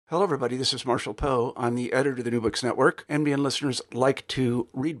Hello, everybody. This is Marshall Poe. I'm the editor of the New Books Network. NBN listeners like to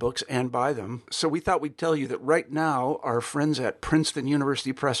read books and buy them. So we thought we'd tell you that right now, our friends at Princeton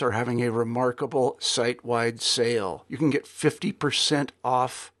University Press are having a remarkable site-wide sale. You can get 50%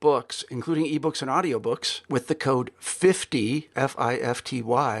 off books, including ebooks and audiobooks, with the code 50,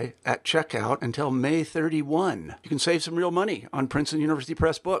 F-I-F-T-Y, at checkout until May 31. You can save some real money on Princeton University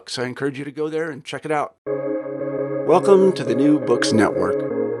Press books. I encourage you to go there and check it out. Welcome to the New Books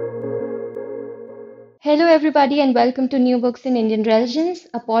Network. Hello, everybody, and welcome to New Books in Indian Religions,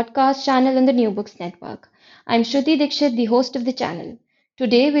 a podcast channel on the New Books Network. I'm Shruti Dikshit, the host of the channel.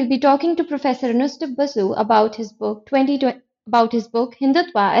 Today, we'll be talking to Professor Anushtubh Basu about his book Hindutva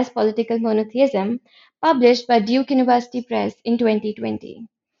as Political Monotheism, published by Duke University Press in 2020.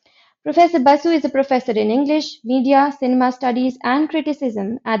 Professor Basu is a professor in English, Media, Cinema Studies, and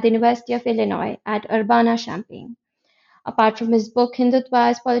Criticism at the University of Illinois at Urbana-Champaign. Apart from his book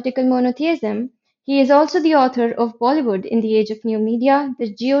Hindutva as Political Monotheism, he is also the author of Bollywood in the Age of New Media,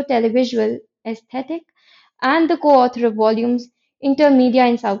 The Geo-Televisual Aesthetic, and the co-author of volumes Intermedia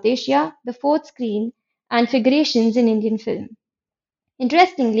in South Asia, The Fourth Screen, and Figurations in Indian Film.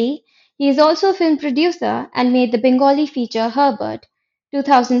 Interestingly, he is also a film producer and made the Bengali feature Herbert,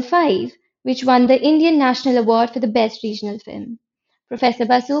 2005, which won the Indian National Award for the Best Regional Film. Professor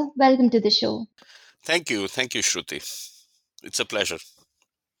Basu, welcome to the show. Thank you, Shruti. It's a pleasure.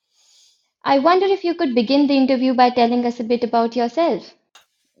 I wonder if you could begin the interview by telling us a bit about yourself.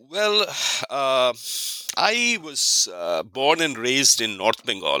 Well, I was born and raised in North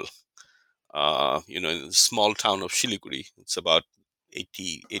Bengal, in the small town of Shiliguri. It's about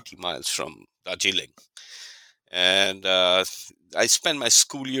 80 miles from Darjeeling. And I spent my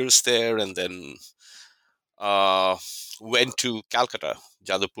school years there and then went to Calcutta,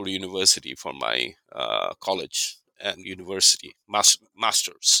 Jadavpur University for my college and university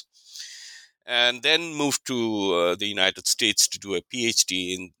masters. And then moved to the United States to do a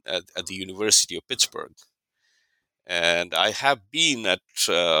PhD at the University of Pittsburgh. And I have been a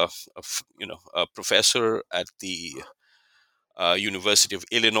professor at the University of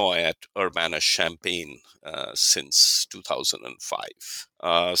Illinois at Urbana-Champaign since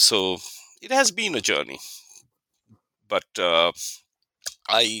 2005. So it has been a journey, but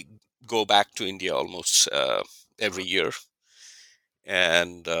I go back to India almost every year,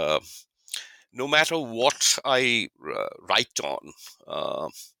 and no matter what I write on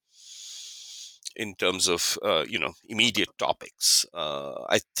in terms of immediate topics,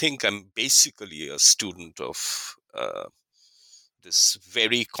 I think I'm basically a student of this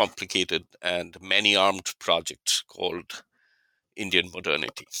very complicated and many-armed project called Indian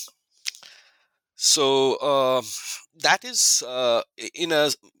modernity. So that is, in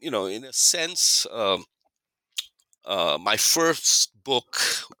a sense, my first book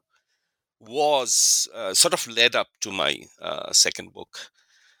was sort of led up to my second book,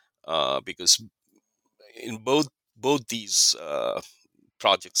 because in both these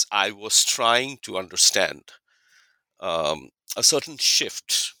projects, I was trying to understand a certain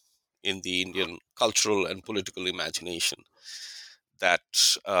shift in the Indian cultural and political imagination that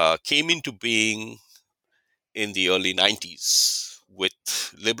came into being in the early 90s with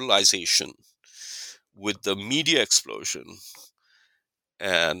liberalization, with the media explosion,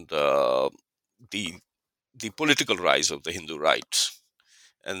 and the political rise of the Hindu right.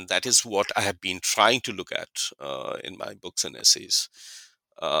 And that is what I have been trying to look at in my books and essays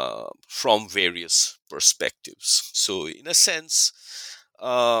from various perspectives. So, in a sense,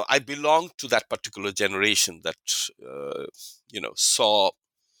 I belong to that particular generation that, saw,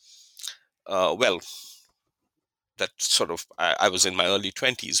 well, that sort of, I was in my early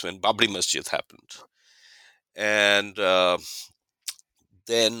 20s when Babri Masjid happened. And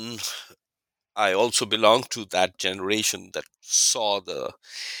then I also belong to that generation that saw the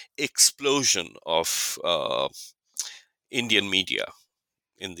explosion of Indian media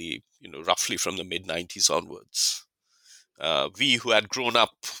in the roughly from the mid 90s onwards. We who had grown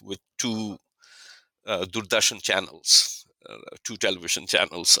up with two Doordarshan channels, two television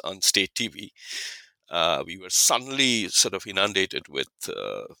channels on state TV, we were suddenly sort of inundated with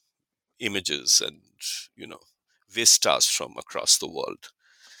images and vistas from across the world.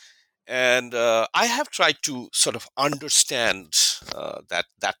 And I have tried to sort of understand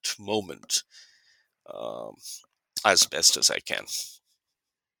that moment as best as I can.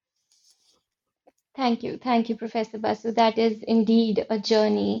 Thank you, Professor Basu. That is indeed a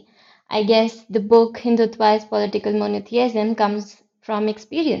journey. I guess the book Hindutva as Political Monotheism comes from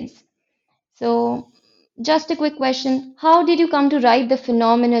experience. So, just a quick question. How did you come to write the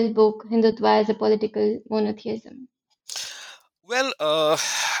phenomenal book Hindutva as a Political Monotheism? Well,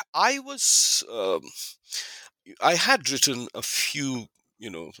 I was I had written a few,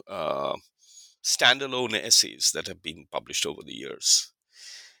 standalone essays that have been published over the years,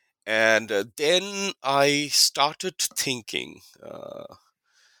 and then I started thinking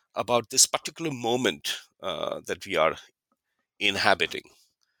about this particular moment that we are inhabiting.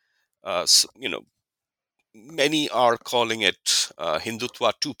 Many are calling it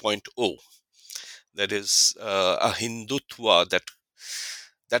Hindutva 2.0. That is a Hindutva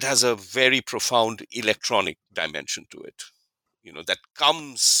that has a very profound electronic dimension to it. That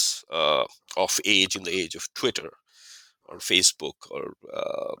comes of age in the age of Twitter or Facebook or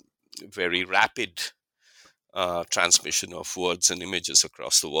very rapid transmission of words and images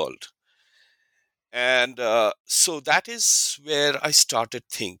across the world. And so that is where I started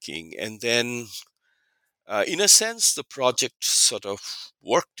thinking. And then, in a sense, the project sort of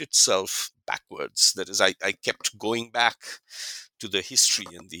worked itself backwards. That is, I kept going back to the history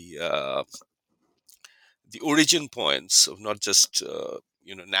and the origin points of not just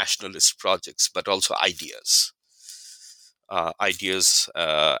nationalist projects, but also ideas,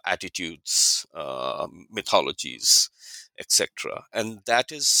 attitudes, mythologies, etc. And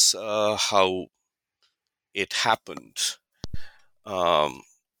that is how it happened. Um,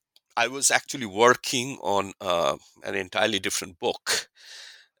 I was actually working on an entirely different book,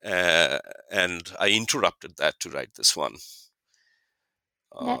 uh, and I interrupted that to write this one.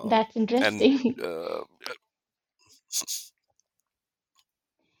 That's And interesting. go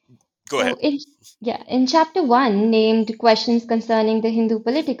So ahead. in chapter 1, named Questions Concerning the Hindu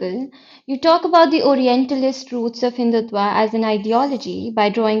Political, you talk about the Orientalist roots of Hindutva as an ideology by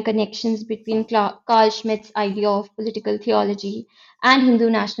drawing connections between Carl Schmitt's idea of political theology and Hindu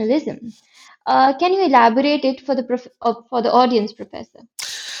nationalism. Can you elaborate it for for the audience, Professor?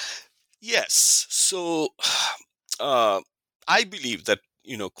 Yes. So I believe that,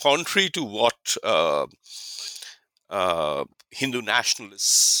 contrary to what Hindu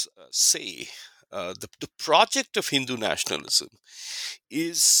nationalists say, the project of Hindu nationalism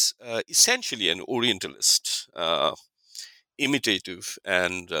is essentially an Orientalist, imitative,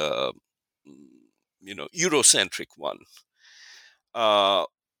 and Eurocentric one. Uh,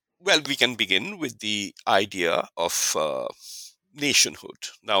 well, we can begin with the idea of nationhood.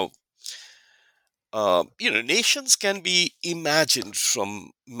 Now, nations can be imagined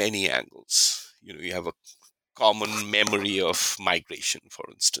from many angles. You have a common memory of migration, for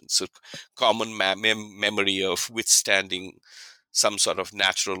instance, a common memory of withstanding some sort of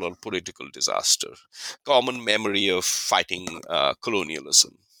natural or political disaster, common memory of fighting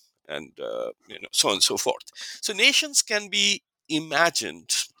colonialism, and so on and so forth. So nations can be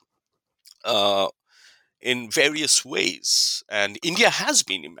imagined uh, in various ways, and India has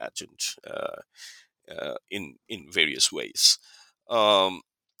been imagined in various ways. Um,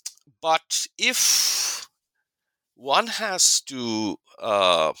 but if one has to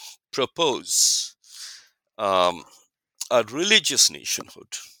propose um, a religious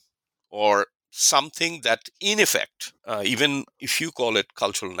nationhood, or something that, in effect, even if you call it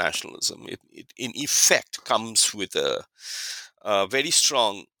cultural nationalism, it in effect comes with a very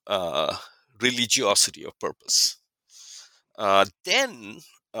strong religiosity of purpose, then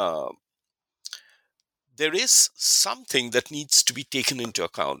uh, there is something that needs to be taken into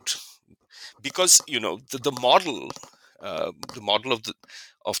account, because the model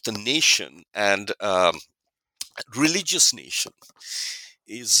of the nation and religious nation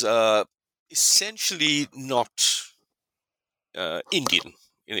is essentially not Indian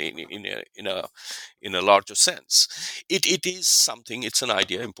in a larger sense. It is something. It's an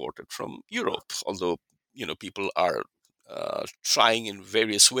idea imported from Europe, although people are trying in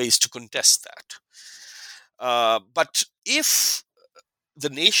various ways to contest that. But if the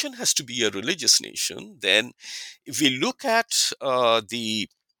nation has to be a religious nation, then if we look at the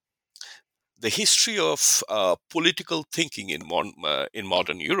history of political thinking in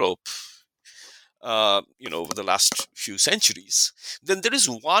modern Europe, over the last few centuries, then there is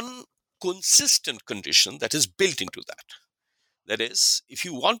one consistent condition that is built into that. That is, if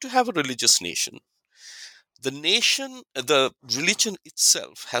you want to have a religious nation, the religion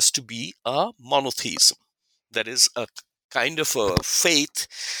itself has to be a monotheism. That is a kind of a faith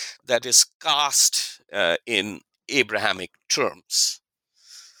that is cast in Abrahamic terms,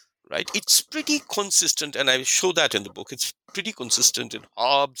 right? It's pretty consistent, and I show that in the book. It's pretty consistent in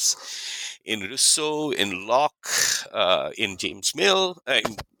Hobbes, in Rousseau, in Locke, in James Mill,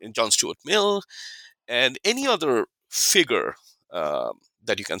 in John Stuart Mill, and any other figure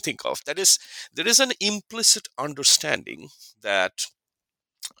that you can think of. That is, there is an implicit understanding that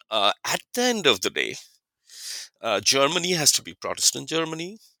at the end of the day, Germany has to be Protestant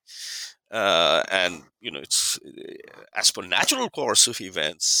Germany, and it's as per natural course of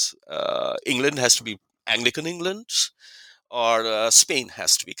events. England has to be Anglican England, or Spain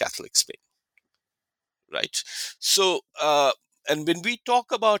has to be Catholic Spain, right? So, and when we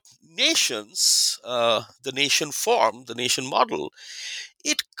talk about nations, the nation form, the nation model,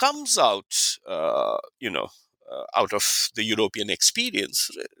 it comes out, out of the European experience,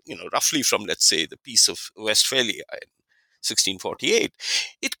 roughly from, let's say, the Peace of Westphalia in 1648.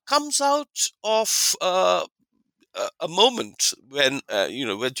 It comes out of a moment when,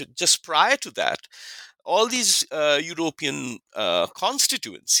 just prior to that, all these European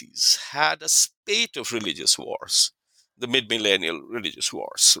constituencies had a spate of religious wars, the mid-millennial religious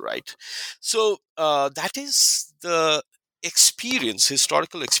wars, right? So that is the experience,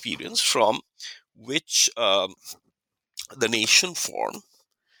 historical experience, from which the nation formed,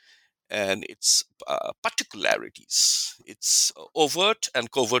 and its particularities, its overt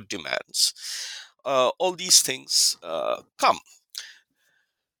and covert demands. All these things come.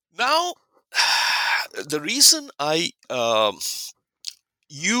 Now, the reason I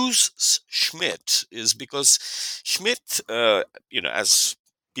use Schmitt is because Schmitt, as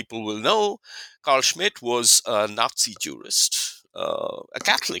people will know, Carl Schmitt was a Nazi jurist, a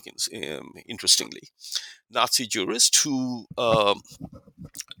Catholic, interestingly, Nazi jurist who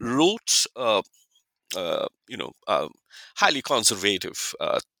wrote, highly conservative,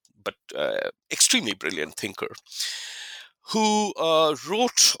 but extremely brilliant thinker, who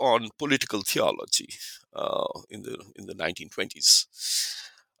wrote on political theology in the 1920s.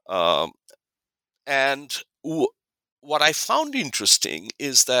 And what I found interesting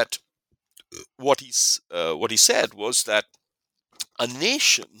is that what he said was that a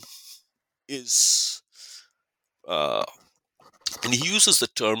nation is, and he uses the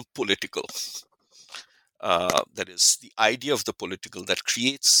term political. That is the idea of the political that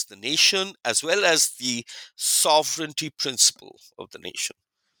creates the nation, as well as the sovereignty principle of the nation.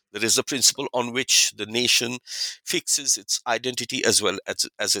 That is the principle on which the nation fixes its identity as well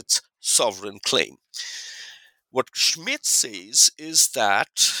as its sovereign claim. What Schmitt says is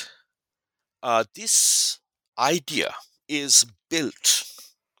that this idea is built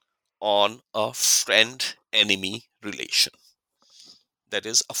on a friend-enemy relation. That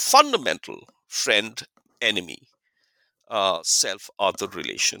is a fundamental friend-enemy self-other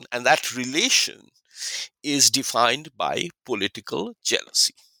relation, and that relation is defined by political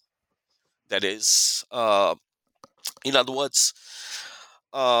jealousy. That is, in other words,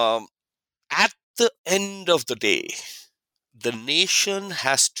 at the end of the day, the nation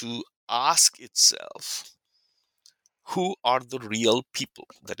has to ask itself, who are the real people?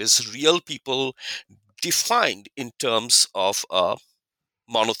 That is, real people defined in terms of a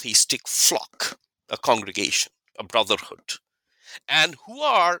monotheistic flock, a congregation, a brotherhood. And who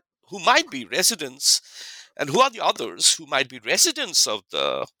might be residents, and who are the others who might be residents of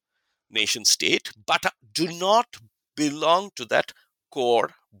the nation state, but do not belong to that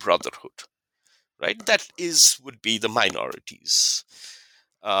core brotherhood, right? That would be the minorities,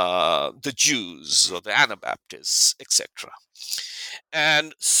 the Jews or the Anabaptists, etc.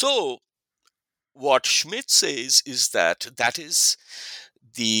 And so what Schmitt says is that is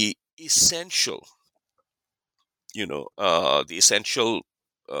the essential, the essential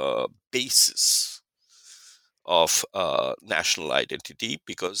basis of national identity,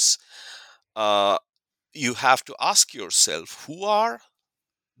 because you have to ask yourself, who are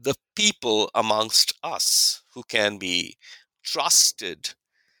the people amongst us who can be trusted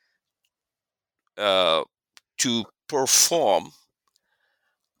to perform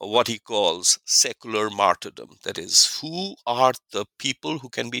what he calls secular martyrdom. That is, who are the people who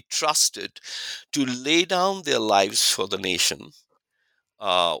can be trusted to lay down their lives for the nation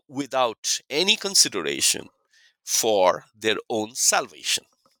without any consideration for their own salvation,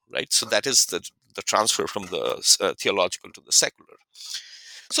 right? So that is the transfer from the theological to the secular.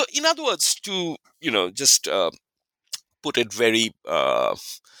 So, in other words, to just put it very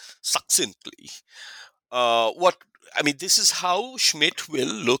succinctly, this is how Schmitt will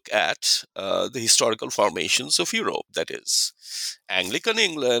look at the historical formations of Europe. That is, Anglican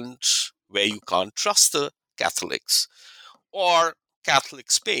England, where you can't trust the Catholics, or Catholic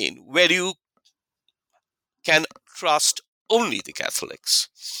Spain, where you can trust only the Catholics,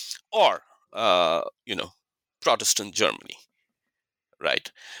 or Protestant Germany,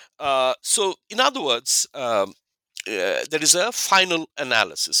 right? So, in other words, there is a final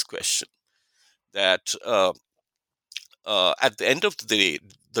analysis question that at the end of the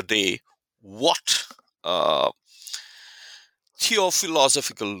day, what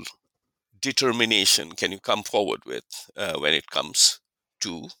theophilosophical determination can you come forward with when it comes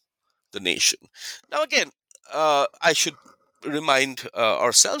to the nation? Now, again, I should remind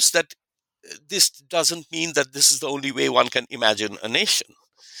ourselves that this doesn't mean that this is the only way one can imagine a nation.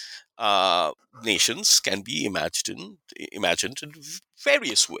 Uh, Nations can be imagined in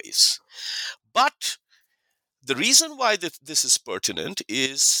various ways. But the reason why this is pertinent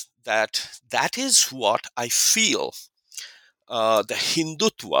is that is what I feel the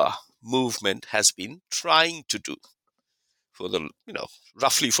Hindutva movement has been trying to do for the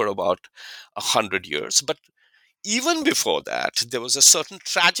roughly for about 100 years. But even before that, there was a certain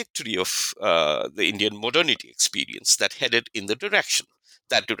trajectory of the Indian modernity experience that headed in that direction,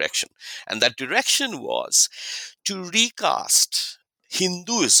 and that direction was to recast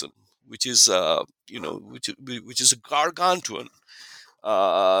Hinduism, which is which is a gargantuan,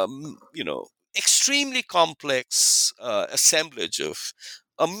 extremely complex assemblage of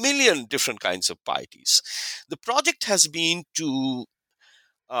a million different kinds of pieties. The project has been to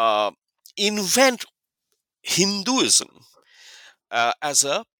invent Hinduism as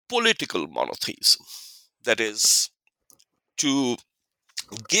a political monotheism. That is, to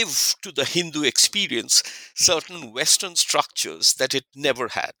give to the Hindu experience certain Western structures that it never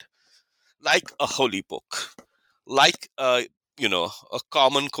had, like a holy book, like a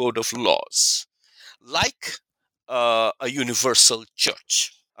common code of laws, like a universal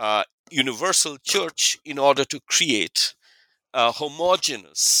church. Universal church in order to create a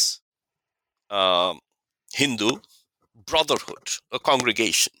homogeneous um, Hindu brotherhood, a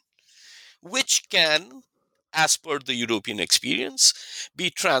congregation, which can, as per the European experience, be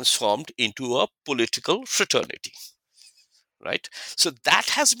transformed into a political fraternity. Right? So that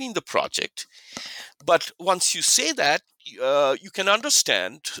has been the project. But once you say that, you can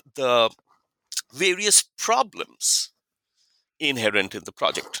understand the various problems inherent in the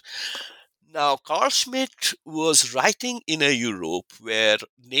project. Now, Carl Schmitt was writing in a Europe where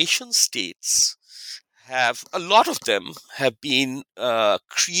nation states have, a lot of them have been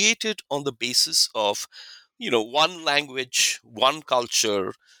created on the basis of, one language, one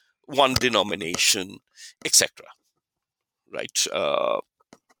culture, one denomination, etc. Right?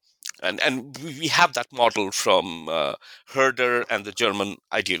 And we have that model from Herder and the German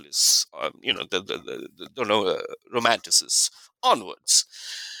idealists, the romanticists onwards.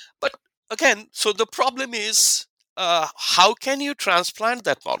 But again, so the problem is, how can you transplant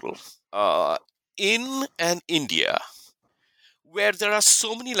that model in an India where there are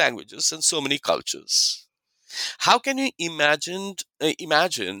so many languages and so many cultures? How can you imagine a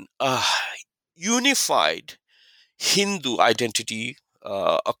unified Hindu identity,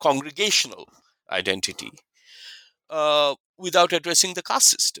 a congregational identity, without addressing the caste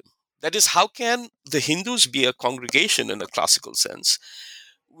system? That is, how can the Hindus be a congregation in a classical sense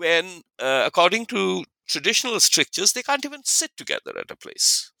when, according to traditional strictures, they can't even sit together at a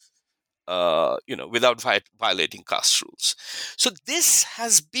place, without violating caste rules? So this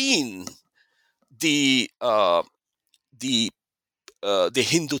has been the the the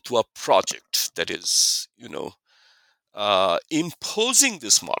Hindutva project, that is, imposing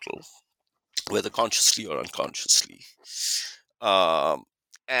this model, whether consciously or unconsciously, um,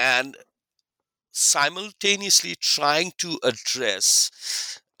 and simultaneously trying to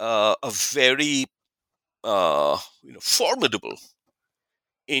address a very formidable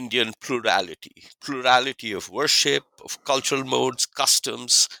Indian plurality of worship, of cultural modes,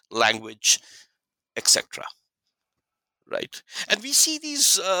 customs, language, etc. Right, and we see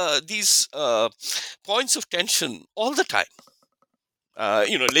these points of tension all the time.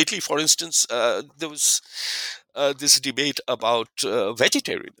 Lately, for instance, there was this debate about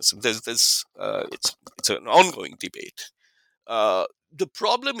vegetarianism. It's an ongoing debate. The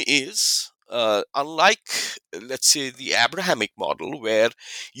problem is, unlike, let's say, the Abrahamic model, where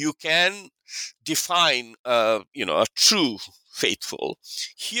you can define, a true faithful,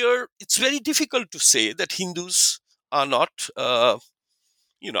 here it's very difficult to say that Hindus are not,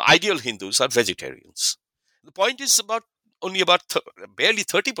 ideal Hindus are vegetarians. The point is only about barely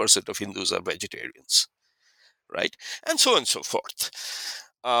 30% of Hindus are vegetarians, right? And so on and so forth.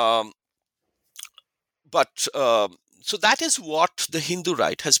 Um, but so that is what the Hindu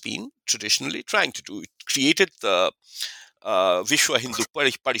right has been traditionally trying to do. It created the Vishwa Hindu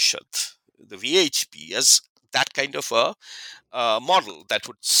Parishad, the VHP, as that kind of a model that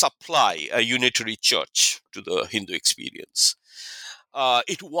would supply a unitary church to the Hindu experience.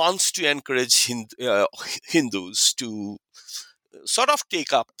 It wants to encourage Hindus to sort of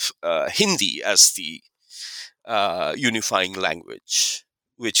take up Hindi as the unifying language,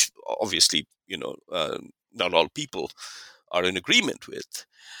 which obviously, not all people are in agreement with.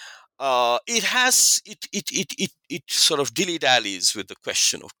 it sort of dilly dallies with the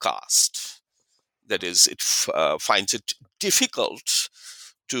question of caste. That is, it finds it difficult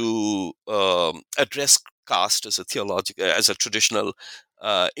to address caste as a theological, as a traditional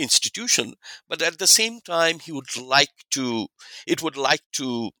institution, but at the same time, it would like to,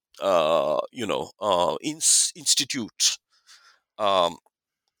 institute um,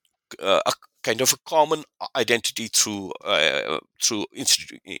 a kind of a common identity through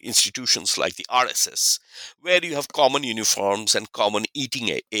institutions like the RSS, where you have common uniforms and common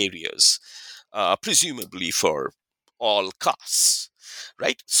eating areas, presumably for all castes,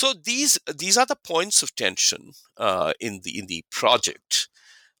 right? So these are the points of tension in the project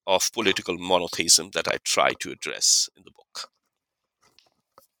of political monotheism that I try to address in the book.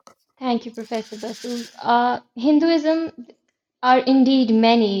 Thank you, Professor Basu. Hinduism are indeed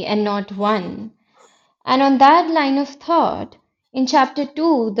many and not one. And on that line of thought, in chapter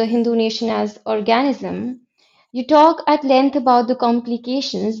 2, The Hindu Nation as Organism, you talk at length about the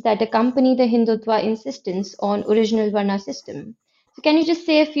complications that accompany the Hindutva insistence on original Varna system. So can you just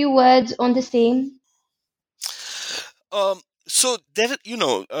say a few words on the same? So there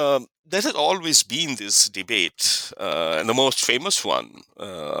has always been this debate, and the most famous one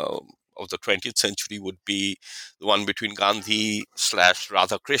of the 20th century would be the one between Gandhi slash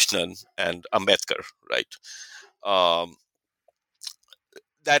Radhakrishnan and Ambedkar, right? Um,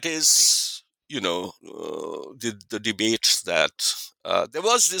 that is, the debate that there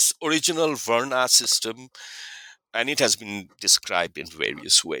was this original Varna system, and it has been described in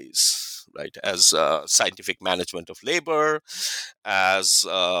various ways, right? As scientific management of labor, as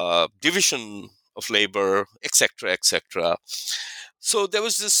division of labor, etc., etc. So there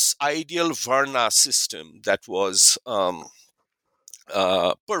was this ideal Varna system that was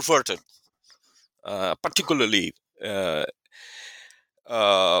perverted, particularly uh,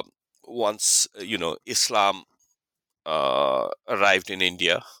 uh, once Islam arrived in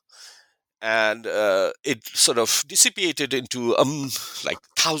India, and it sort of dissipated into like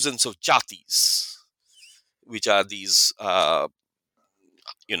thousands of jatis, which are these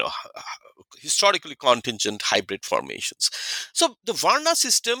historically contingent hybrid formations. So the Varna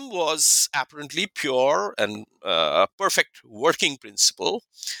system was apparently pure and perfect working principle,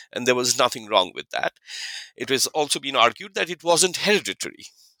 and there was nothing wrong with that. It has also been argued that it wasn't hereditary.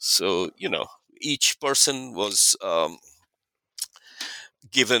 So, each person was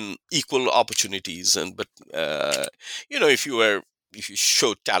given equal opportunities, and but if you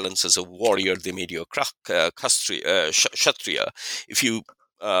showed talents as a warrior, they made you a kshatriya. If you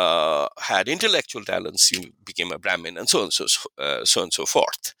had intellectual talents, you became a Brahmin, and so on, so on and so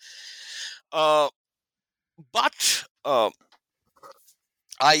forth. Uh, but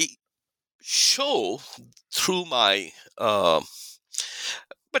I show through my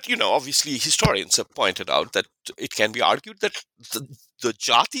but obviously historians have pointed out that it can be argued that the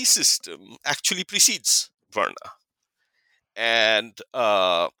jati system actually precedes Varna, and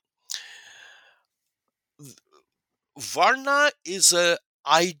Varna is a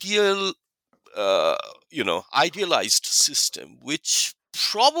ideal, idealized system which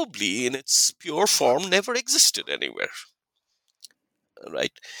probably in its pure form never existed anywhere,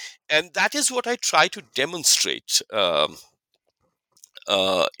 right? And that is what I try to demonstrate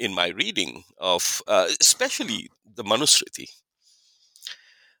in my reading of especially the Manusmriti,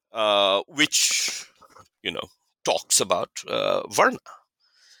 which you know talks about Varna,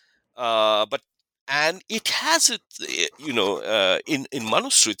 but and it has it, in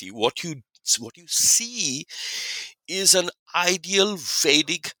Manusmriti, what you see is an ideal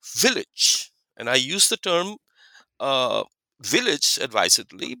Vedic village, and I use the term uh, village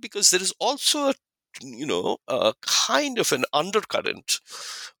advisedly because there is also a kind of an undercurrent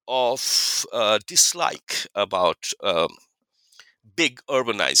of dislike about big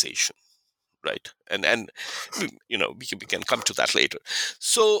urbanization, right? And we can come to that later.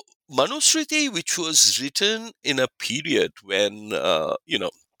 So Manusmriti, which was written in a period when there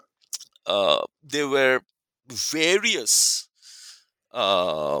were various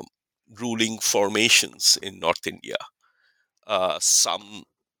uh, ruling formations in North India, some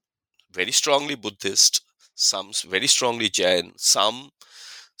very strongly Buddhist, some very strongly Jain, some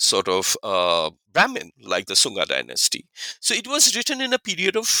sort of Brahmin, like the Sunga dynasty. So it was written in a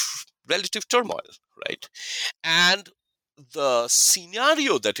period of relative turmoil, right? And the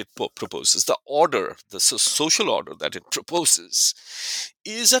scenario that it proposes, the order, the social order that it proposes,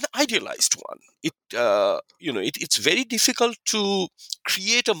 is an idealized one. It's very difficult to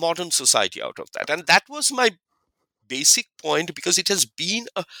create a modern society out of that, and that was my basic point because it has been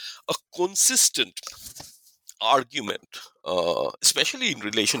a consistent argument, especially in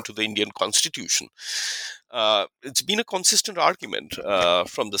relation to the Indian Constitution. It's been a consistent argument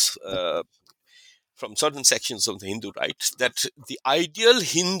from certain sections of the Hindu right that the ideal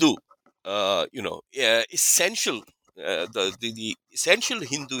Hindu, essential, the essential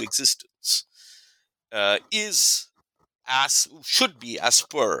Hindu existence is as should be as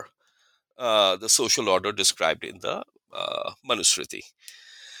per the social order described in the Manusmriti.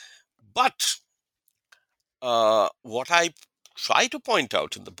 But what I try to point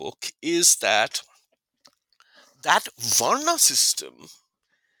out in the book is that Varna system,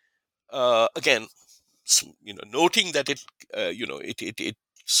 again, noting that it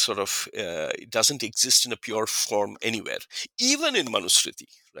sort of it doesn't exist in a pure form anywhere, even in Manusmriti,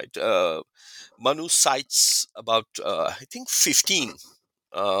 right? Manu cites about I think 15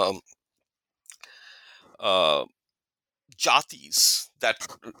 um, uh, jatis that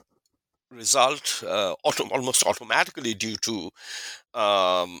result almost automatically due to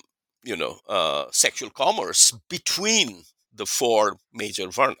sexual commerce between the four major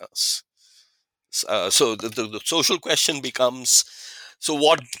varnas. So the social question becomes: so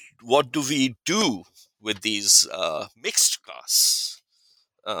what do we do with these mixed caste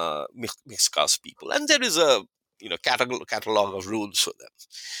people? And there is a catalog of rules for them.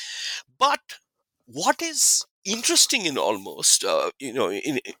 But what is interesting in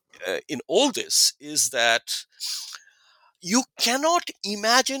in all this is that you cannot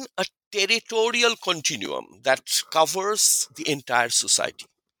imagine a territorial continuum that covers the entire society.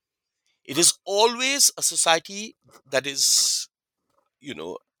 It is always a society that is,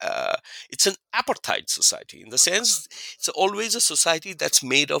 it's an apartheid society, in the sense it's always a society that's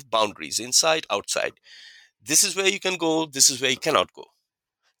made of boundaries, inside, outside. This is where you can go, this is where you cannot go.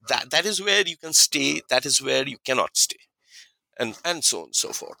 That is where you can stay, that is where you cannot stay, and so on and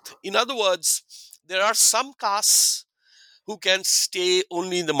so forth. In other words, there are some castes who can stay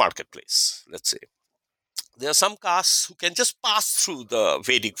only in the marketplace, let's say. There are some castes who can just pass through the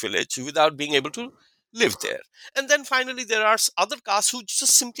Vedic village without being able to live there. And then finally, there are other castes who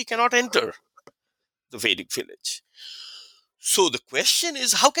just simply cannot enter the Vedic village. So the question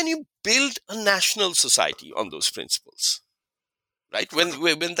is, how can you build a national society on those principles, right? When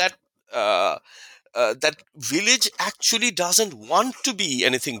that village actually doesn't want to be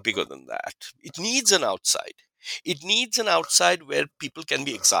anything bigger than that. It needs an outside. It needs an outside where people can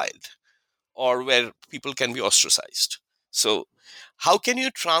be exiled or where people can be ostracized. So, how can you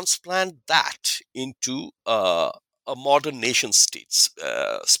transplant that into a modern nation state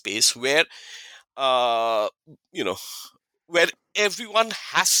space where, uh, you know, where everyone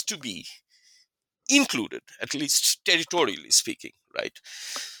has to be included, at least territorially speaking, right?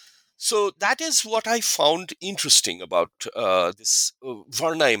 So that is what I found interesting about this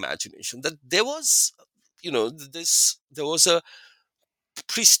Varna imagination. That there was, there was a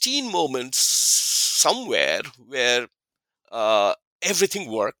pristine moment somewhere where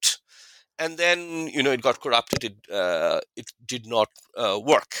everything worked, and then it got corrupted. It did not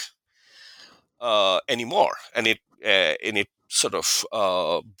work anymore, and it sort of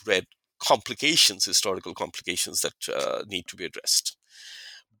bred complications, historical complications that need to be addressed.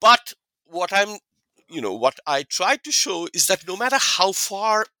 But what I tried to show is that no matter how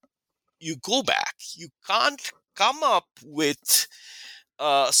far you go back, you can't come up with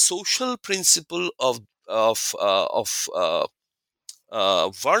a social principle of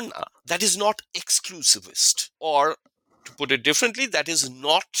Varna that is not exclusivist, or to put it differently, that is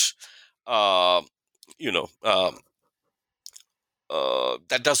not, uh, you know, um,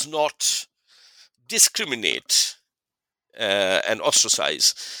 that does not discriminate and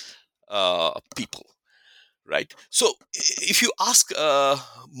ostracize people. Right. So if you ask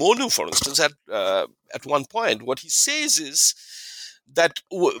Monu, for instance, at one point, what he says is that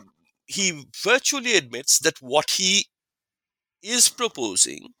he virtually admits that what he is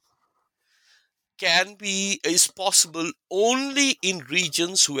proposing is possible only in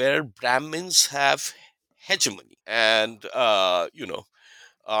regions where Brahmins have hegemony and are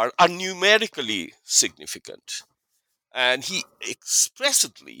numerically significant. And he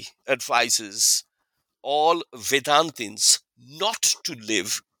expressly advises all Vedantins not to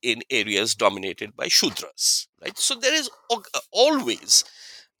live in areas dominated by Shudras. Right. So there is always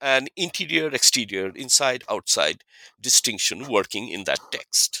an interior, exterior, inside, outside distinction working in that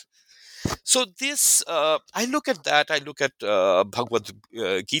text. So this, I look at that. I look at Bhagavad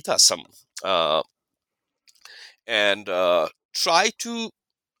Gita some, uh, and try to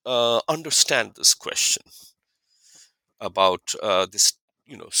understand this question about this,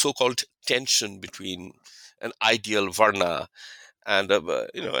 so-called tension between an ideal Varna and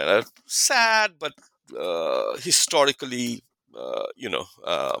a sad but historically,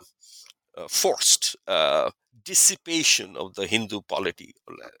 forced dissipation of the Hindu polity,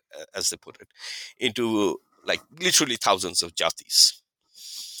 as they put it, into like literally thousands of jatis.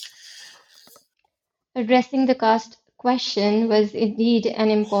 Addressing the caste question was indeed an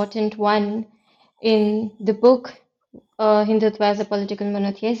important one in the book Hindutva as a Political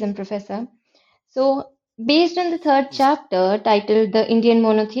Monotheism, Professor. So, based on the third chapter titled The Indian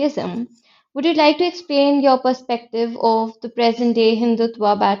Monotheism, would you like to explain your perspective of the present day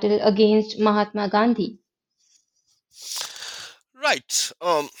Hindutva battle against Mahatma Gandhi? Right.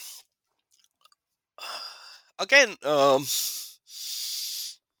 Again,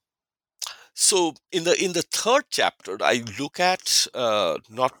 so in the third chapter, I look at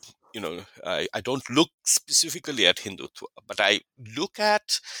not I don't look specifically at Hindutva, but I look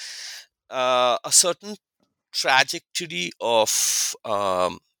at a certain trajectory of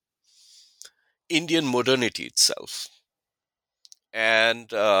Indian modernity itself, and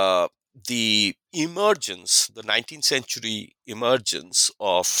the emergence, the 19th century emergence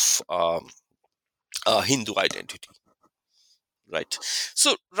of Hindu identity. Right.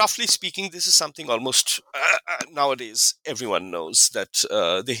 So, roughly speaking, this is something almost nowadays everyone knows that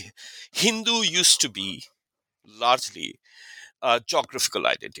the Hindu used to be largely a geographical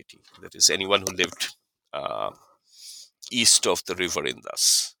identity. That is, anyone who lived uh, east of the river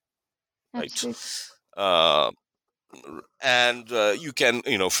Indus, right? Absolutely. Uh, and you can,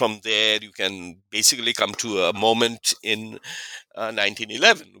 from there, you can basically come to a moment in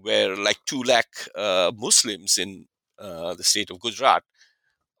 1911 where like 2 lakh Muslims in the state of Gujarat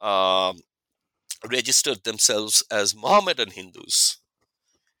um, registered themselves as Mohammedan Hindus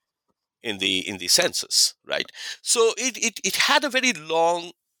in the census, right? So it had a very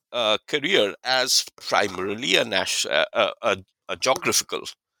long career as primarily a geographical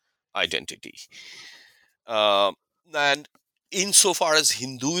identity, uh, and insofar as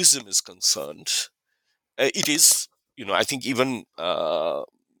Hinduism is concerned, it is, I think even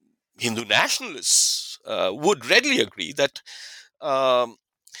Hindu nationalists would readily agree that. Um,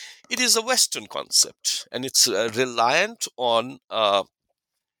 it is a Western concept, and it's reliant on a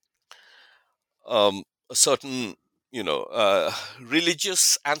certain,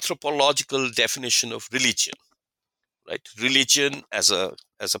 religious anthropological definition of religion. Right, religion as a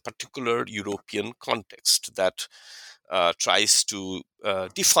particular European context that tries to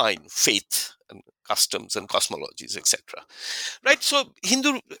define faith and customs and cosmologies, etc. Right, so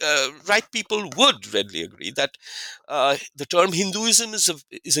Hindu right people would readily agree that the term Hinduism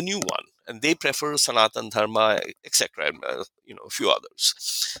is a new one, and they prefer Sanatan Dharma, etc., and a few others.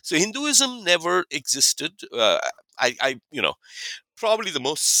 So Hinduism never existed. Probably the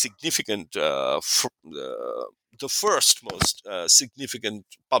most significant, the first most significant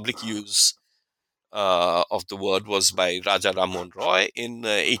public use of the word was by Raja Ram Mohan Roy in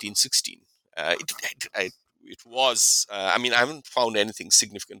 1816. It was, I mean, I haven't found anything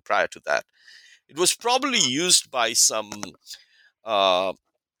significant prior to that. It was probably used by some uh,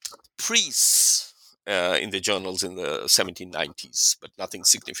 priests in the journals in the 1790s, but nothing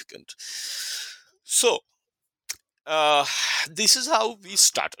significant. So, uh, this is how we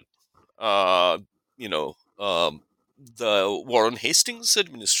started. Uh, you know, the Warren Hastings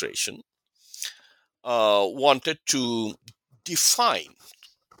administration wanted to define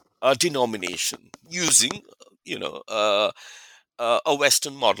a denomination using, you know, uh, a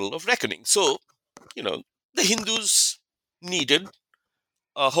Western model of reckoning. So, the Hindus needed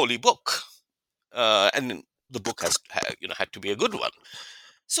a holy book, and the book had to be a good one.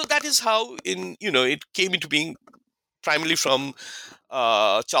 So that is how it came into being, primarily from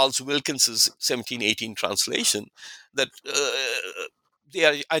Charles Wilkins's 1718 translation, that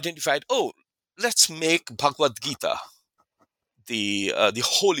they identified, oh, let's make Bhagavad Gita the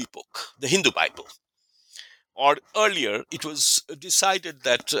holy book, the Hindu Bible. Or earlier, it was decided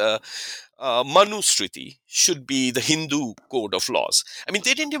that Manusmriti should be the Hindu code of laws. I mean,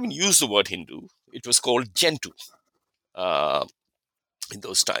 they didn't even use the word Hindu. It was called Gentoo uh, in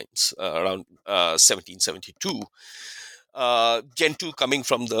those times, around 1772. Gentoo coming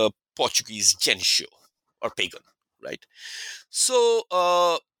from the Portuguese gentio, or pagan, right? So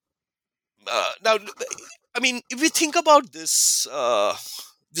now, I mean, if we think about these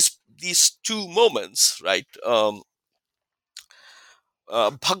two moments, right?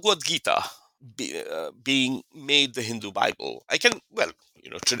 Bhagavad Gita being made the Hindu Bible, I can, well,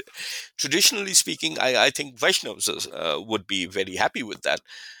 traditionally speaking, I think Vaishnavas would be very happy with that,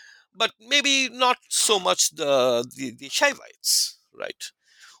 but maybe not so much the Shaivites, right?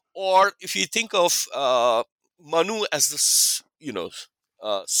 Or if you think of Manu as this,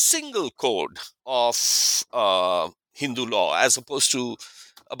 single code of Hindu law, as opposed to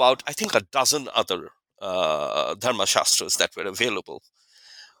about, I think, a dozen other dharma shastras that were available.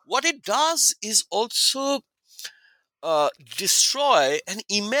 What it does is also destroy an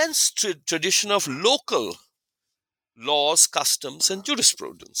immense tradition of local laws, customs, and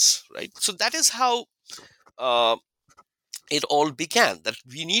jurisprudence, right? So that is how uh, it all began, that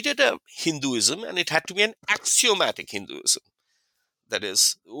we needed a Hinduism, and it had to be an axiomatic Hinduism. That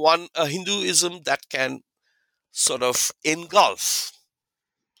is, a Hinduism that can sort of engulf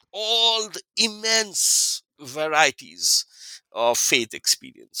all the immense varieties of faith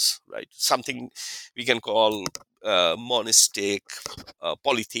experience, right? Something we can call monistic,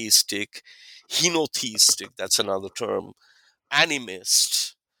 polytheistic, henotheistic, that's another term,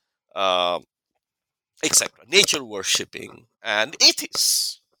 animist, uh, etc., nature worshipping, and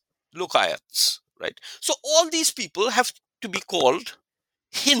atheists, Lokayats, right? So all these people have to be called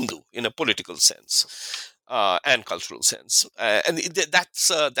Hindu in a political sense and cultural sense, and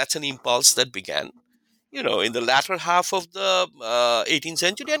that's an impulse that began, in the latter half of the 18th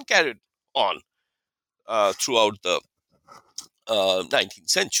century and carried on throughout the 19th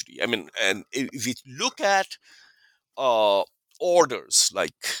century. I mean, and if we look at uh, orders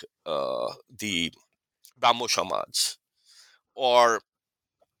like the Brahmo Samaj, or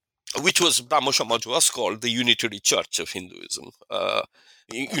which was Brahmo Samaj was called the Unitary Church of Hinduism,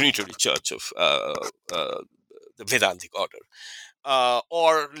 Unitary Church of the Vedantic order,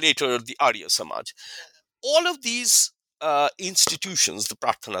 or later the Arya Samaj. All of these institutions, the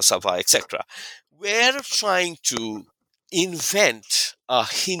Prarthana Sabha, etc., were trying to invent a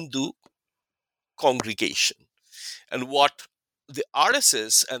Hindu congregation. And what the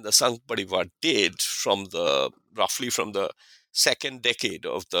RSS and the Sangh Parivar did roughly from the second decade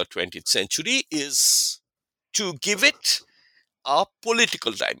of the 20th century is to give it a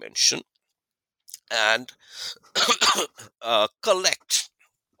political dimension and collect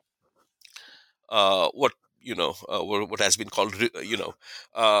what has been called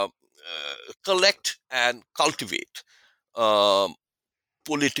uh, collect and cultivate um,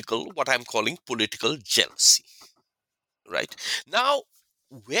 what I'm calling political jealousy. Right now,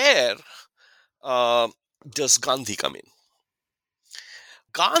 where um does Gandhi come in?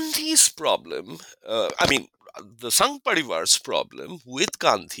 Gandhi's problem, the Sangh Parivar's problem with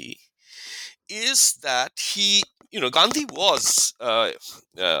Gandhi is that Gandhi was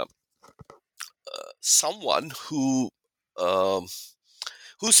someone um,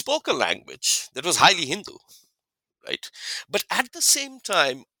 who spoke a language that was highly Hindu, right? But at the same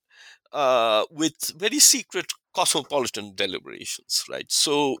time, with very secret cosmopolitan deliberations, right?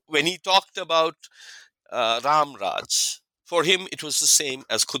 So when he talked about Ram Raj, for him it was the same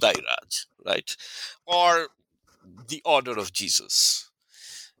as Khudai Raj, right? Or the order of Jesus,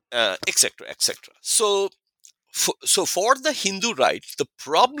 etc., etc. So for the Hindu right, the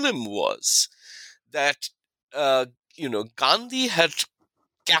problem was that Gandhi had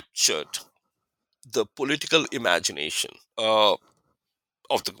captured the political imagination of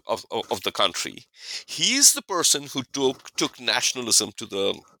the country. He is the person who took nationalism to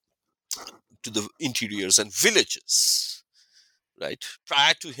the interiors and villages. Right.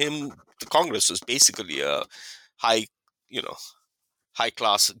 Prior to him, the Congress was basically a high, you know, high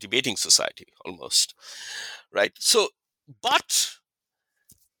class debating society almost. Right. So, but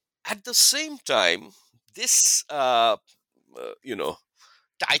at the same time, this you know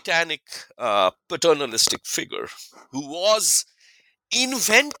titanic paternalistic figure who was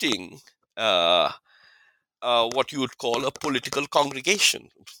inventing what you would call a political congregation,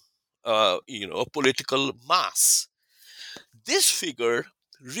 a political mass. This figure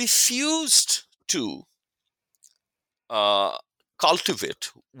refused to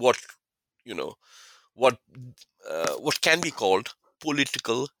cultivate you know what what can be called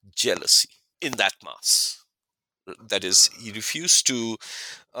political jealousy in that mass. That is, he refused to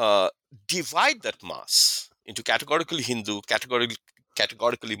uh, divide that mass into categorically Hindu,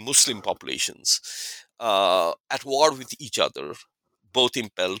 categorically Muslim populations at war with each other, both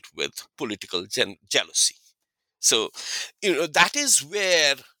impelled with political jealousy. So, that is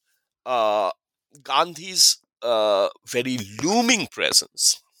where uh, Gandhi's very looming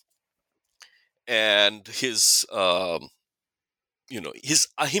presence and his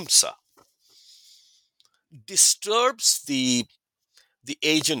ahimsa disturbs the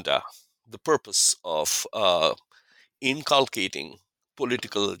agenda, the purpose of inculcating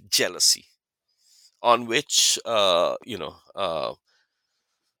political jealousy, on which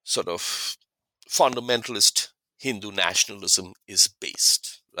sort of fundamentalist Hindu nationalism is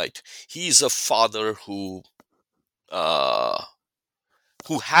based. Right, he is a father who uh,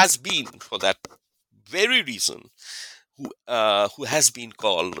 who has been, for that very reason, who has been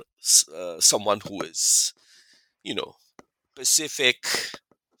called someone who is, you know, Pacific,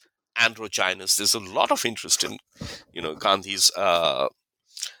 androgynous. There's a lot of interest in, Gandhi's, uh,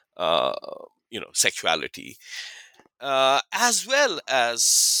 sexuality, as well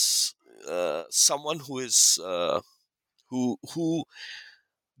as someone who is who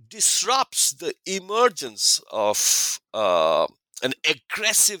disrupts the emergence of an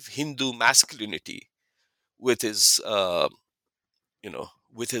aggressive Hindu masculinity with his,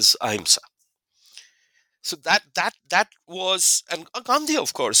 with his ahimsa. So that was, and Gandhi,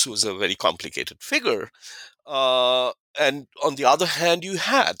 of course, was a very complicated figure. And on the other hand, you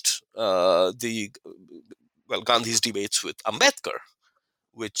had the well, Gandhi's debates with Ambedkar,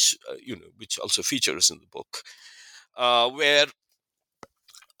 which which also features in the book, where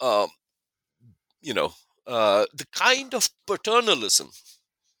um, the kind of paternalism,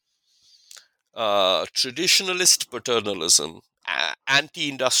 traditionalist paternalism,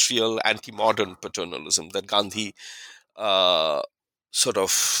 anti-industrial, anti-modern paternalism that Gandhi uh, sort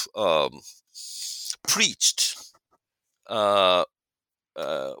of preached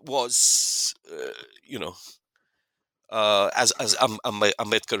was, as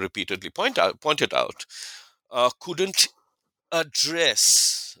Ambedkar repeatedly pointed out, couldn't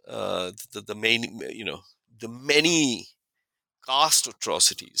address the main, the many caste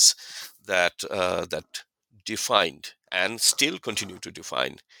atrocities that defined and still continue to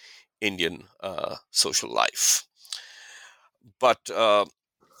define Indian social life. But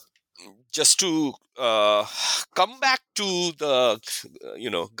just to come back to the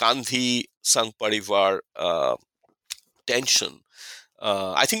Gandhi Sangh Parivar tension,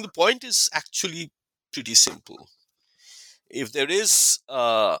 I think the point is actually pretty simple. If there is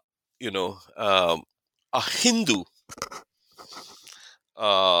a Hindu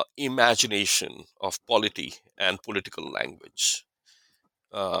imagination of polity and political language,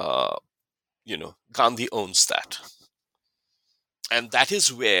 uh, Gandhi owns that, and that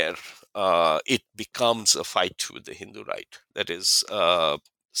is where it becomes a fight with the Hindu right. That is,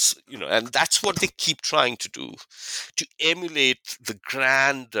 and that's what they keep trying to do, to emulate the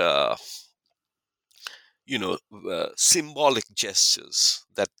grand, symbolic gestures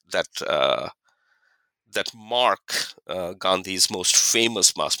that mark Gandhi's most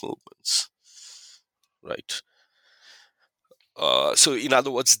famous mass movements, right? So, in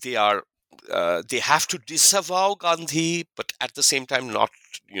other words, they have to disavow Gandhi, but at the same time, not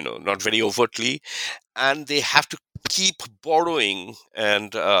very overtly, and they have to keep borrowing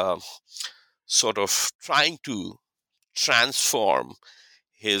and sort of trying to transform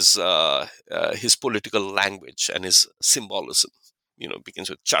his political language and his symbolism. Begins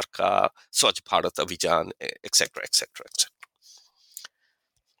with Charkha, Swachh Bharat Abhijan, etc., etc., etc.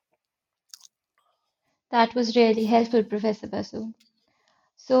 That was really helpful, Professor Basu.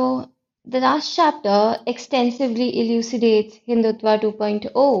 So, the last chapter extensively elucidates Hindutva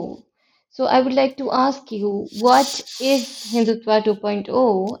 2.0. So, I would like to ask you, what is Hindutva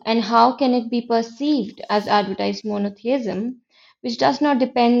 2.0 and how can it be perceived as advertised monotheism, which does not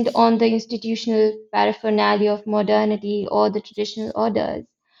depend on the institutional paraphernalia of modernity or the traditional orders,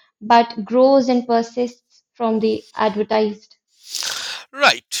 but grows and persists from the advertised?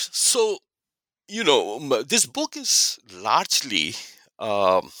 Right. So, this book is largely,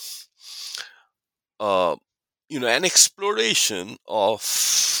 um, uh, an exploration of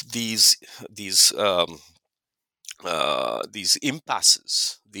these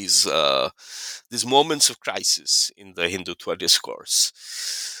impasses, these moments of crisis in the Hindutva discourse.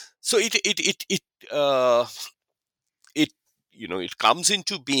 So uh, it it comes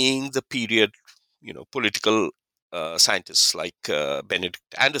into being the period, political scientists like Benedict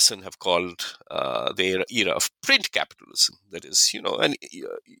Anderson have called their era of print capitalism. That is,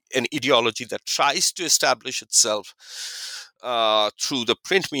 an ideology that tries to establish itself through the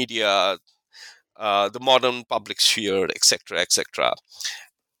print media, the modern public sphere, etc., etc.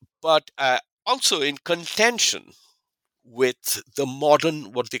 But also in contention with the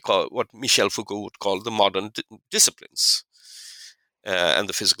modern, what Michel Foucault would call the modern disciplines and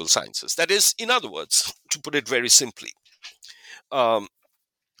the physical sciences. That is, in other words, to put it very simply, um,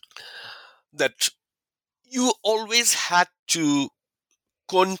 that you always had to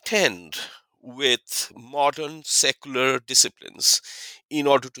contend with modern secular disciplines in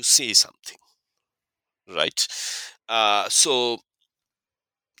order to say something, right? So,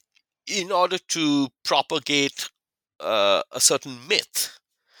 in order to propagate a certain myth,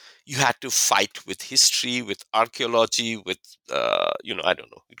 you had to fight with history, with archaeology, with I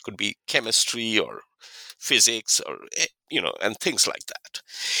don't know, it could be chemistry or physics or and things like that.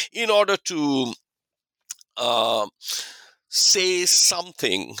 in order to say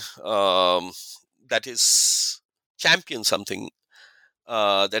something that is champion something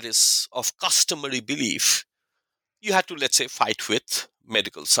that is of customary belief, you had to, let's say, fight with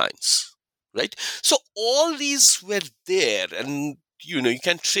medical science, right? So all these were there, and you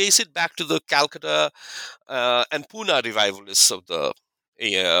can trace it back to the Calcutta and Pune revivalists of the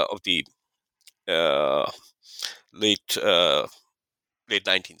uh, late late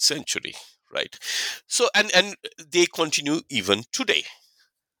 19th century, right? So and they continue even today,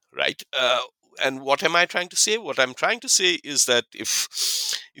 right? And what am I trying to say? What I'm trying to say is that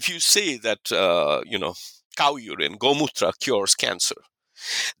if you say that cow urine, gomutra, cures cancer,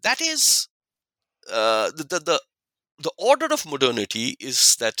 that is the order of modernity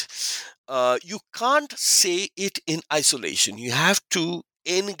is that you can't say it in isolation. You have to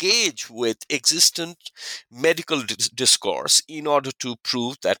engage with existent medical discourse in order to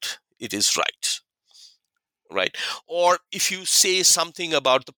prove that it is right? Or if you say something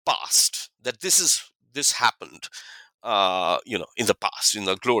about the past, that this happened in the past, in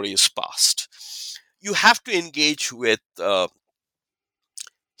the glorious past, you have to engage with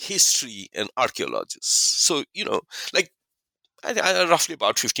history and archaeologists. So like roughly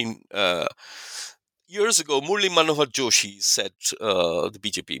about 15 years ago, Murli Manohar Joshi said, the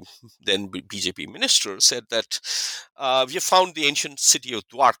BJP minister said that we have found the ancient city of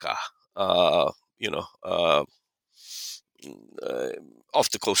Dwarka, you know, uh, uh, off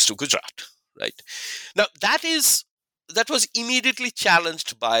the coast of Gujarat, right? Now that was immediately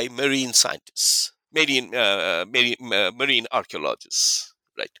challenged by marine scientists, marine archaeologists,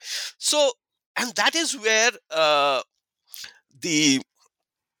 right? So, and that is where the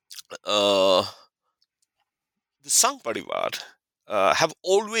uh, the Sangh Parivar have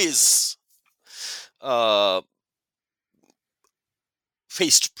always uh,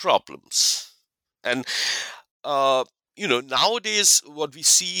 faced problems, and nowadays what we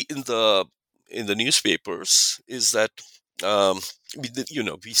see in the newspapers is that um,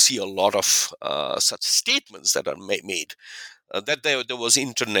 we see a lot of such statements that are made, that there was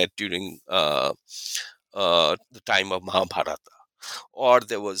internet during the time of Mahabharata, or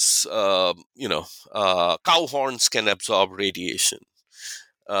there was cow horns can absorb radiation,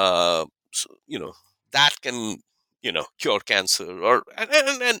 so, that can cure cancer, or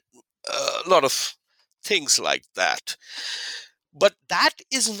and a lot of things like that. But that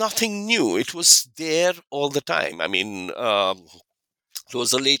is nothing new. It was there all the time. I mean, it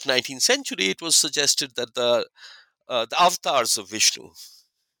was the late 19th century. It was suggested that the avatars of Vishnu,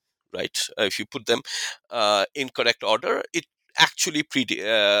 right? If you put them in correct order, it actually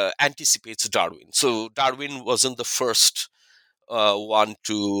anticipates Darwin. So Darwin wasn't the first one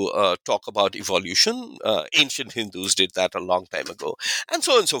to talk about evolution. Ancient Hindus did that a long time ago, and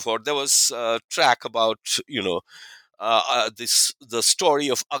so on and so forth. There was a track about the story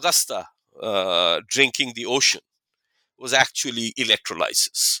of Augusta drinking the ocean was actually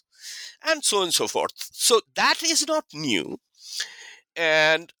electrolysis, and so on and so forth. So that is not new,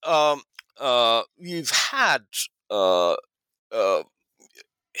 and we've had uh, uh,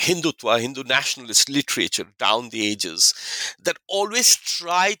 Hindu nationalist literature down the ages that always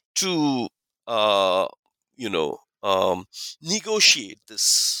try to, uh, you know, negotiate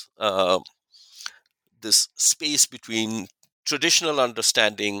this space between traditional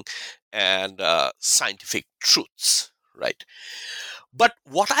understanding and scientific truths, right? But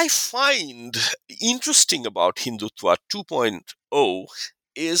what I find interesting about Hindutva 2.0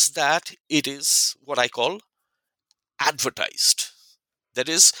 is that it is what I call advertised. That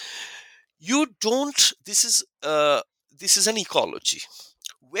is, you don't. This is an ecology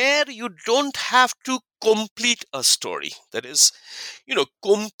where you don't have to complete a story. That is,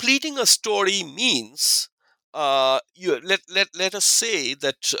 completing a story means let us say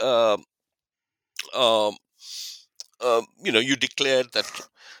that um, you declare that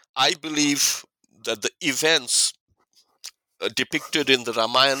I believe that the events depicted in the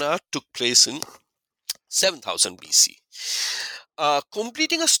Ramayana took place in 7000 BC.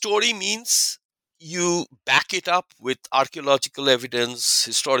 Completing a story means you back it up with archaeological evidence,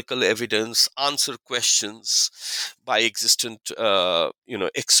 historical evidence, answer questions by existent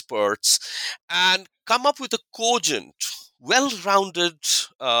experts, and come up with a cogent, well-rounded,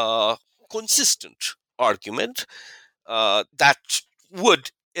 consistent argument that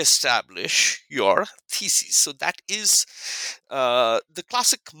would establish your thesis. So that is the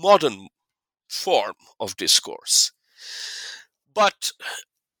classic modern form of discourse. But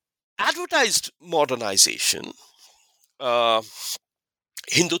advertised modernization uh,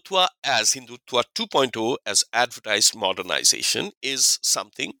 Hindutva as Hindutva 2.0 as advertised modernization is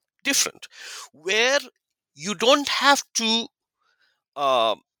something different, where you don't have to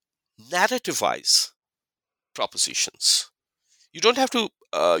uh, narrativize propositions. You don't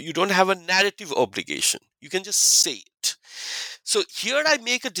have a narrative obligation. You can just say it. So here I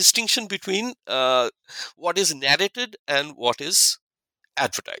make a distinction between what is narrated and what is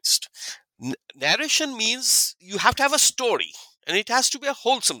advertised. Narration means you have to have a story, and it has to be a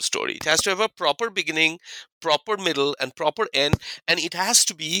wholesome story. It has to have a proper beginning, proper middle, and proper end, and it has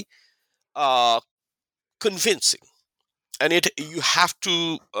to be uh, convincing. And it you have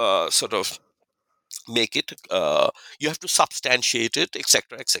to sort of make it. You have to substantiate it,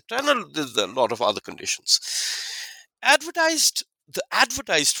 etc., etc., and there's a lot of other conditions. The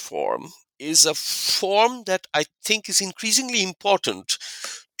advertised form is a form that I think is increasingly important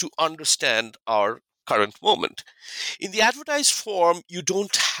to understand our current moment. In the advertised form, you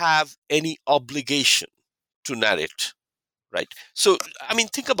don't have any obligation to narrate, right? So, I mean,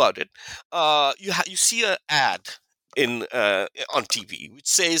 think about it. You see an ad in on TV which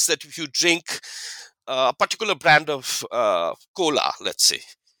says that if you drink a particular brand of cola, let's say,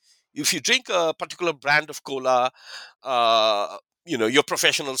 if you drink a particular brand of cola, uh, your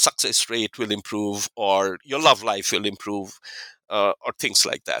professional success rate will improve, or your love life will improve, or things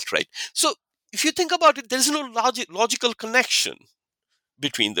like that, right? So if you think about it, there is no logical connection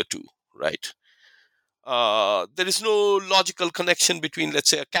between the two, right? There is no logical connection between, let's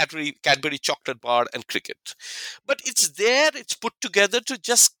say, a Cadbury chocolate bar and cricket, but it's there. It's put together to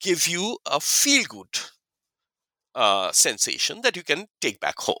just give you a feel good sensation that you can take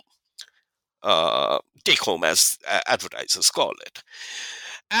back home. Take home, as advertisers call it.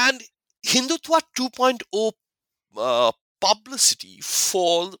 And Hindutva 2.0 publicity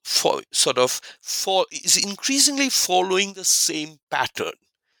is increasingly following the same pattern.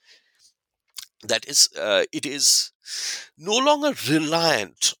 That is, it is no longer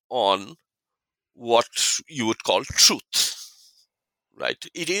reliant on what you would call truth, right?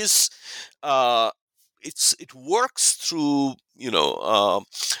 It is, it works through,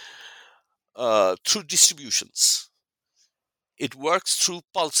 through distributions. It works through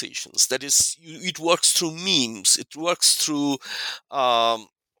pulsations. That is, it works through memes. It works through um,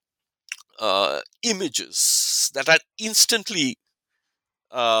 images that are instantly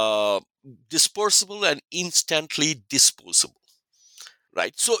uh, dispersible and instantly disposable.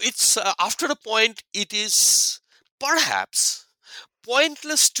 Right. So it's after a point, it is perhaps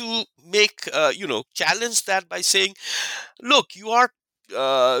pointless to make challenge that by saying, look, you're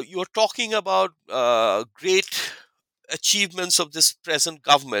talking about great achievements of this present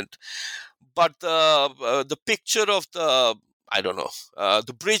government, but the picture of the, I don't know,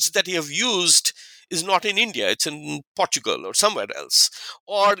 the bridge that you have used is not in India, it's in Portugal or somewhere else,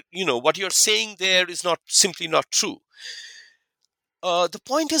 or what you're saying there is not simply not true. The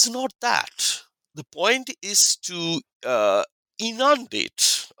point is not that. The point is to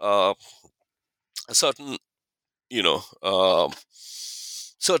inundate a certain, you know,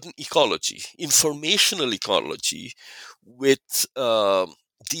 certain ecology, informational ecology, with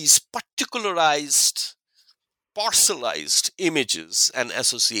these particularized, parcelized images and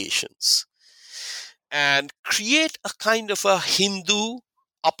associations, and create a kind of a Hindu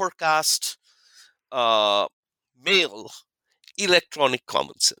upper caste uh, male electronic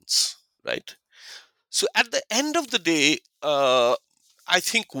common sense, right? So at the end of the day, I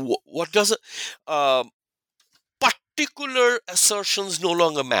think what does it, particular assertions no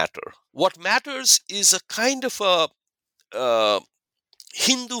longer matter. What matters is a kind of a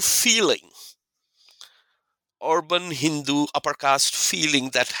Hindu feeling, urban Hindu upper caste feeling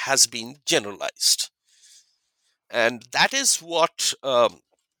that has been generalized, and that is what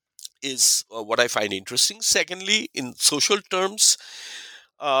I find interesting. Secondly, in social terms,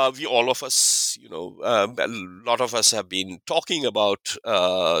 we all of us, a lot of us have been talking about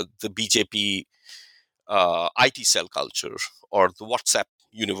the BJP IT cell culture, or the WhatsApp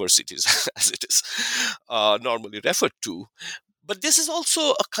universities, as it is normally referred to. But this is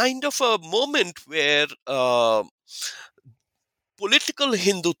also a kind of a moment where political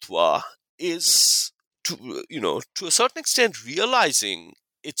Hindutva is, to a certain extent, realizing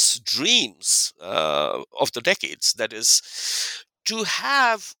its dreams of the decades. That is, to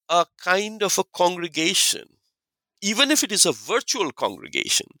have a kind of a congregation, even if it is a virtual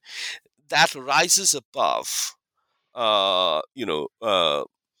congregation, that rises above, uh, you know, uh,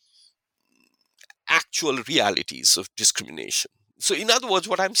 actual realities of discrimination. So, in other words,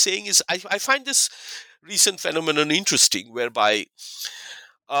 what I'm saying is, I find this recent phenomenon interesting, whereby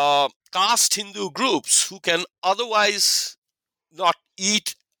caste Hindu groups, who can otherwise not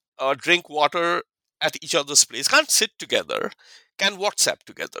eat or drink water at each other's place, can't sit together, can WhatsApp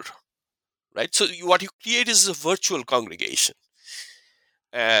together, right? So what you create is a virtual congregation.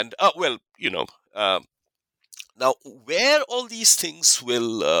 And um, now where all these things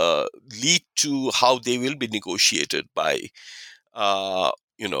will lead to, how they will be negotiated uh,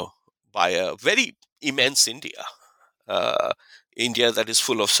 you know, by a very immense India, uh, India that is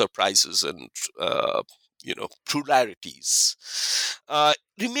full of surprises and pluralities,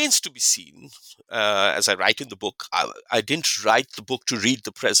 remains to be seen. As I write in the book, I didn't write the book to read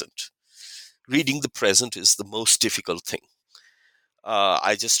the present. Reading the present is the most difficult thing.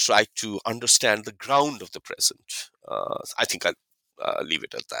 I just try to understand the ground of the present. I think I'll leave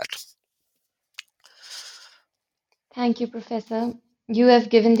it at that. Thank you, Professor. You have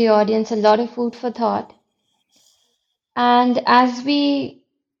given the audience a lot of food for thought. And as we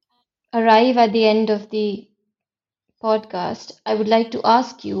arrive at the end of the podcast, I would like to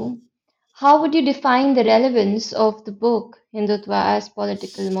ask you, how would you define the relevance of the book Hindutva as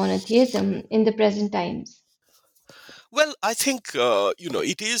Political Monotheism in the present times? Well, I think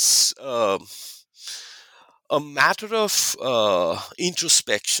it is a matter of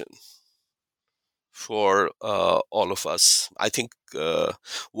introspection for all of us. I think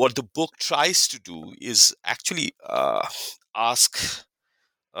what the book tries to do is actually ask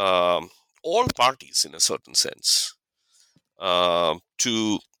um, all parties, in a certain sense,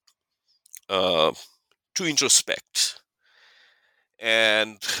 to uh, to introspect,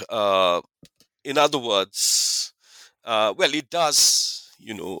 and in other words, it does,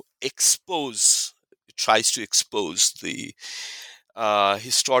 expose. It tries to expose the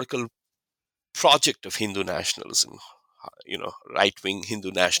historical project of Hindu nationalism, right-wing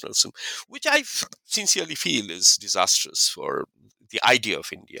Hindu nationalism, which I sincerely feel is disastrous for the idea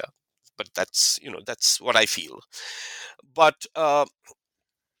of India. But that's what I feel. But uh,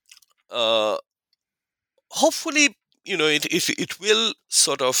 hopefully, it will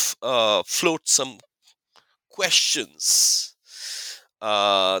sort of float some questions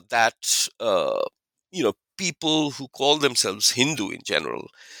that people who call themselves Hindu in general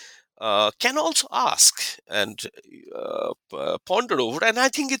can also ask and ponder over. And I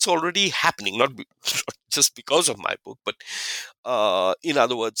think it's already happening, not just because of my book, but in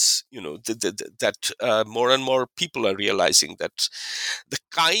other words, that more and more people are realizing that the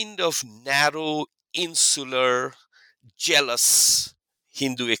kind of narrow, insular, jealous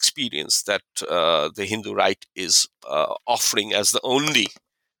Hindu experience that the Hindu right is offering as the only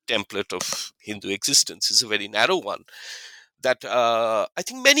template of Hindu existence is a very narrow one that I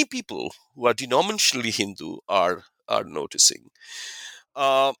think many people who are denominationally Hindu are noticing.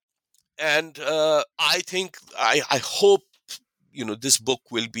 Uh, and I think I hope this book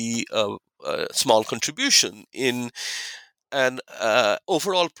will be a small contribution in an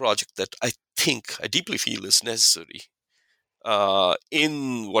overall project that I deeply feel is necessary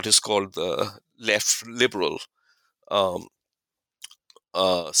in what is called the left liberal um,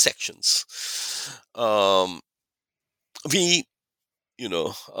 sections. Um, we, you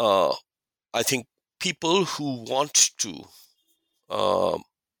know, I think people who want to um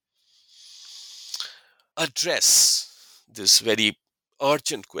address this very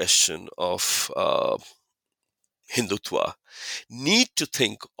urgent question of Hindutva need to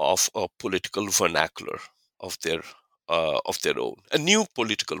think of a political vernacular of their own, a new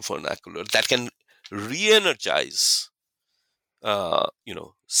political vernacular that can re-energize,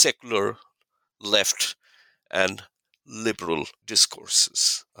 secular left and liberal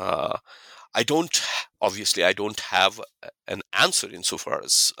discourses. Obviously, I don't have an answer insofar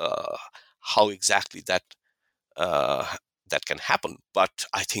as how exactly uh, that can happen. But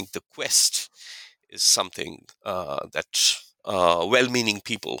I think the quest is something that well-meaning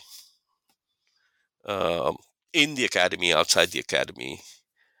people um in the academy, outside the academy,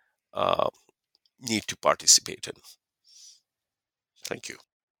 uh, need to participate in. Thank you.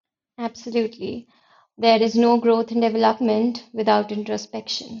 Absolutely. There is no growth and development without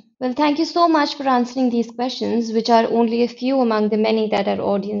introspection. Well, thank you so much for answering these questions, which are only a few among the many that our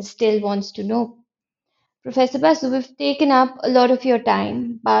audience still wants to know. Professor Basu, we've taken up a lot of your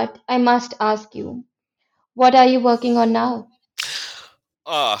time, but I must ask you, what are you working on now?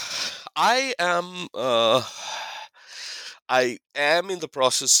 Uh, I am. I am in the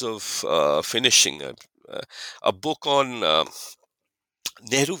process of finishing a book on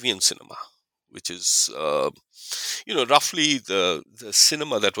Nehruvian cinema, which is roughly the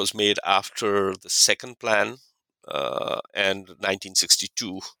cinema that was made after the second plan and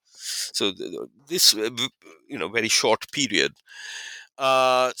 1962. So this very short period.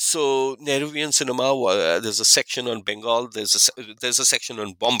 So Nehruvian cinema. There's a section on Bengal. There's a section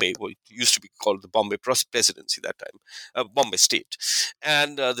on Bombay, what used to be called the Bombay Presidency that time, Bombay State,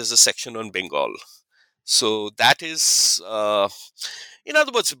 and there's a section on Bengal. So that is, in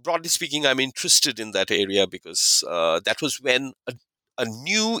other words, broadly speaking, I'm interested in that area because that was when a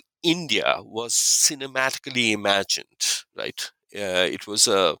new India was cinematically imagined. Right, it was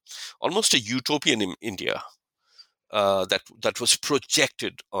almost a utopian India that was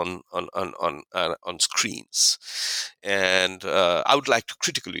projected on screens, and I would like to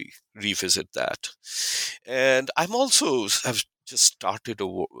critically revisit that. And I'm also have just started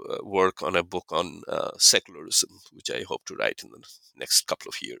work on a book on secularism, which I hope to write in the next couple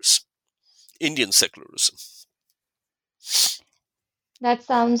of years. Indian secularism. That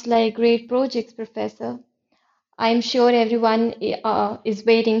sounds like great projects, Professor. I'm sure everyone is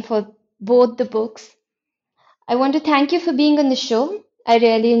waiting for both the books. I want to thank you for being on the show. I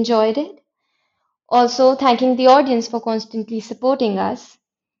really enjoyed it. Also, thanking the audience for constantly supporting us.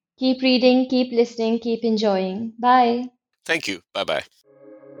 Keep reading, keep listening, keep enjoying. Bye. Thank you. Bye bye.